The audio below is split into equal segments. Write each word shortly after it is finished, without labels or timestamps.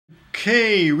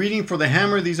Okay, reading for the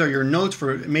hammer. These are your notes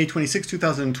for May 26,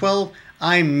 2012.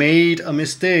 I made a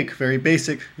mistake. Very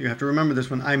basic. You have to remember this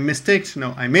one. I mistaked.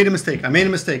 No, I made a mistake. I made a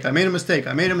mistake. I made a mistake.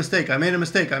 I made a mistake. I made a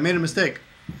mistake. I made a mistake.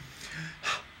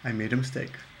 I made a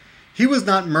mistake. He was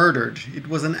not murdered. It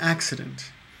was an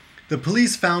accident. The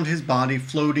police found his body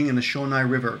floating in the Shonai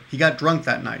River. He got drunk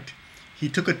that night. He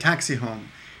took a taxi home.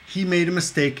 He made a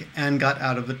mistake and got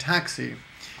out of the taxi.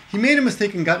 He made a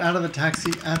mistake and got out of the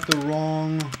taxi at the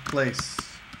wrong place.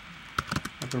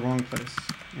 At the wrong place.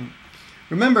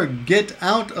 Remember, get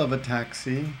out of a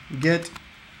taxi, get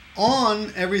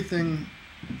on everything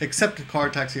except a car,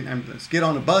 taxi, and ambulance. Get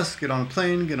on a bus, get on a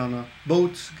plane, get on a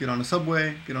boat, get on a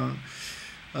subway, get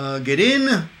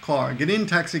in car, get in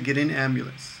taxi, get in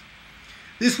ambulance.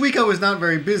 This week I was not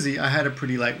very busy. I had a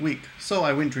pretty light week, so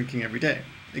I went drinking every day.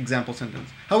 Example sentence.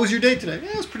 How was your day today?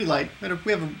 Yeah, it was pretty light.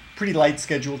 We have a pretty light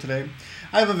schedule today.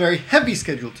 I have a very heavy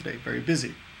schedule today, very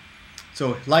busy.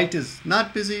 So light is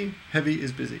not busy, heavy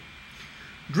is busy.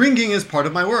 Drinking is part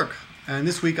of my work, and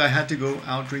this week I had to go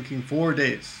out drinking 4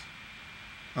 days.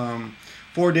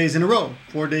 4 days in a row.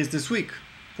 4 days this week.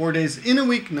 4 days in a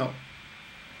week? No.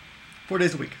 4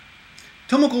 days a week.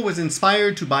 Tomoko was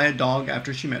inspired to buy a dog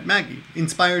after she met Maggie.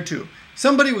 Inspired to.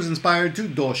 Somebody was inspired to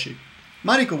doshi.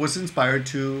 Mariko was inspired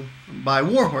to buy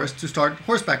Warhorse to start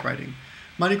horseback riding.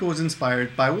 Mariko was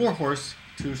inspired by Warhorse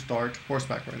to start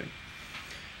horseback riding.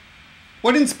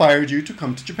 What inspired you to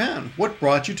come to Japan? What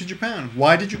brought you to Japan?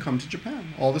 Why did you come to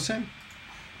Japan? All the same.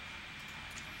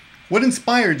 What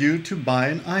inspired you to buy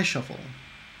an iShuffle?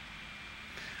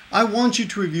 I want you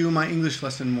to review my English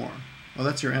lesson more. Oh,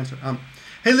 that's your answer.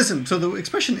 Hey, listen, so the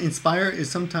expression inspire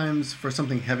is sometimes for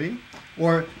something heavy,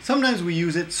 or sometimes we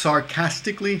use it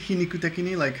sarcastically,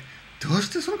 hinikutekini, like, どうし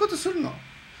てそのことするの?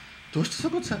 どうしてそ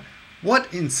のことする?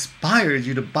 What inspired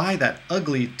you to buy that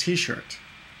ugly t-shirt,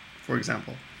 for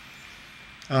example?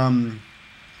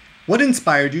 What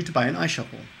inspired you to buy an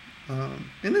iShuffle?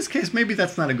 In this case, maybe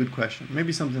that's not a good question.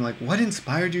 Maybe something like, what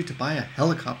inspired you to buy a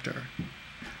helicopter?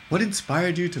 What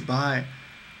inspired you to buy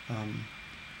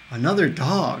another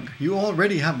dog? You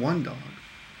already have one dog.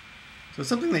 So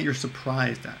something that you're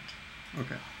surprised at.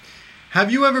 Okay.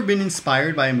 Have you ever been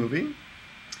inspired by a movie?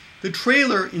 The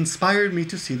trailer inspired me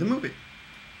to see the movie.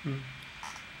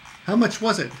 How much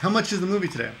was it? How much is the movie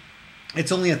today?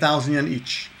 It's only 1,000 yen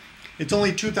each. It's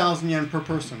only 2,000 yen per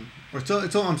person.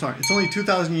 It's only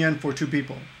 2,000 yen for 2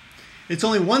 people. It's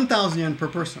only 1,000 yen per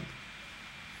person.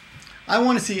 I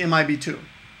want to see MIB 2.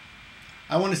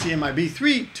 I want to see MIB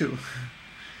 3 too.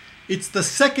 It's the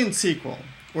second sequel,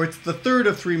 or it's the third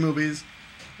of 3 movies,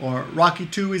 or Rocky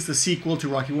 2 is the sequel to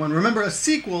Rocky 1. Remember, a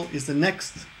sequel is the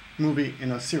next movie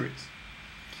in a series.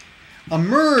 A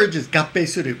merge is gappei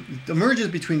suru. The merge is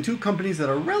between 2 companies that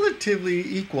are relatively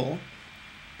equal,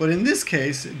 but in this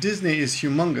case, Disney is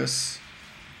humongous.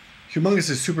 Humongous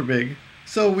is super big,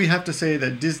 so we have to say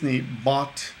that Disney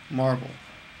bought Marvel.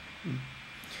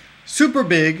 Super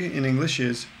big in English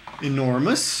is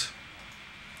enormous,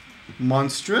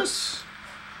 monstrous,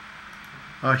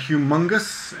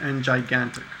 humongous, and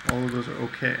gigantic. All of those are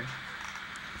okay.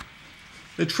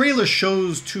 The trailer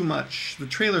shows too much. The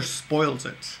trailer spoils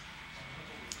it.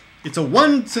 It's a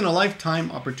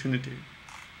once-in-a-lifetime opportunity.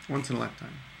 Once in a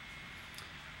lifetime.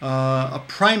 A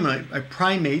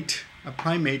primate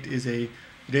is a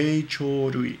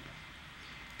reichorui.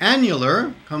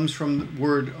 Annular comes from the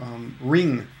word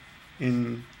ring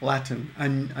in Latin,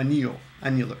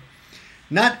 annular.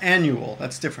 Not annual,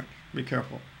 that's different. Be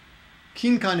careful.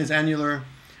 Kinkan is annular,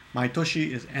 maitoshi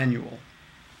is annual.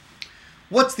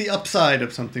 What's the upside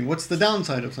of something? What's the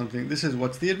downside of something? This is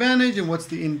what's the advantage and what's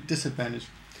the disadvantage.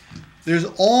 There's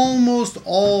almost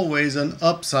always an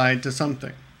upside to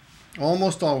something.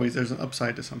 Almost always there's an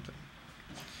upside to something.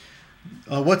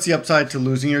 What's the upside to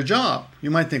losing your job?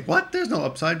 You might think, what? There's no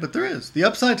upside, but there is. The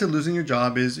upside to losing your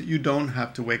job is you don't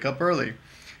have to wake up early.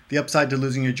 The upside to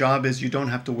losing your job is you don't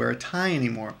have to wear a tie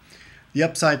anymore. The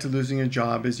upside to losing a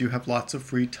job is you have lots of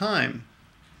free time.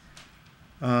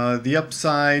 The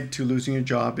upside to losing your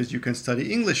job is you can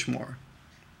study English more.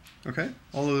 Okay?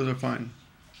 All of those are fine.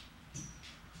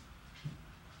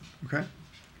 Okay?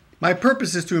 My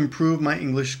purpose is to improve my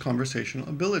English conversational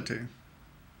ability.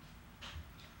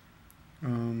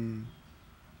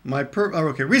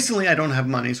 Okay, recently I don't have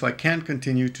money, so I can't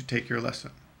continue to take your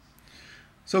lesson.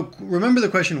 So remember the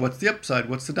question, what's the upside?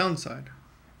 What's the downside?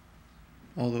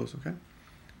 All those, okay?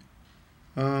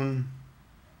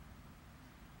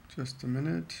 Just a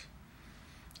minute.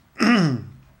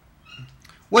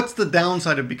 What's the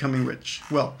downside of becoming rich?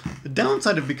 Well, the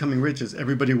downside of becoming rich is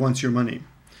everybody wants your money.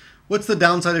 What's the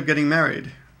downside of getting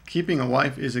married? Keeping a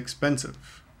wife is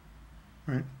expensive,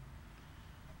 right?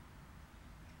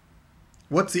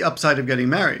 What's the upside of getting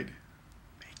married?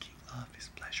 Making love is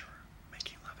pleasure.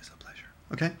 Making love is a pleasure.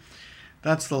 Okay?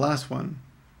 That's the last one.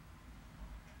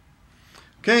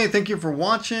 Okay, thank you for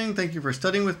watching. Thank you for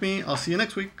studying with me. I'll see you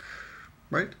next week.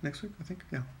 Right? Next week, I think?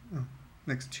 Yeah. Oh,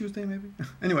 next Tuesday, maybe?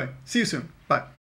 Anyway, see you soon. Bye.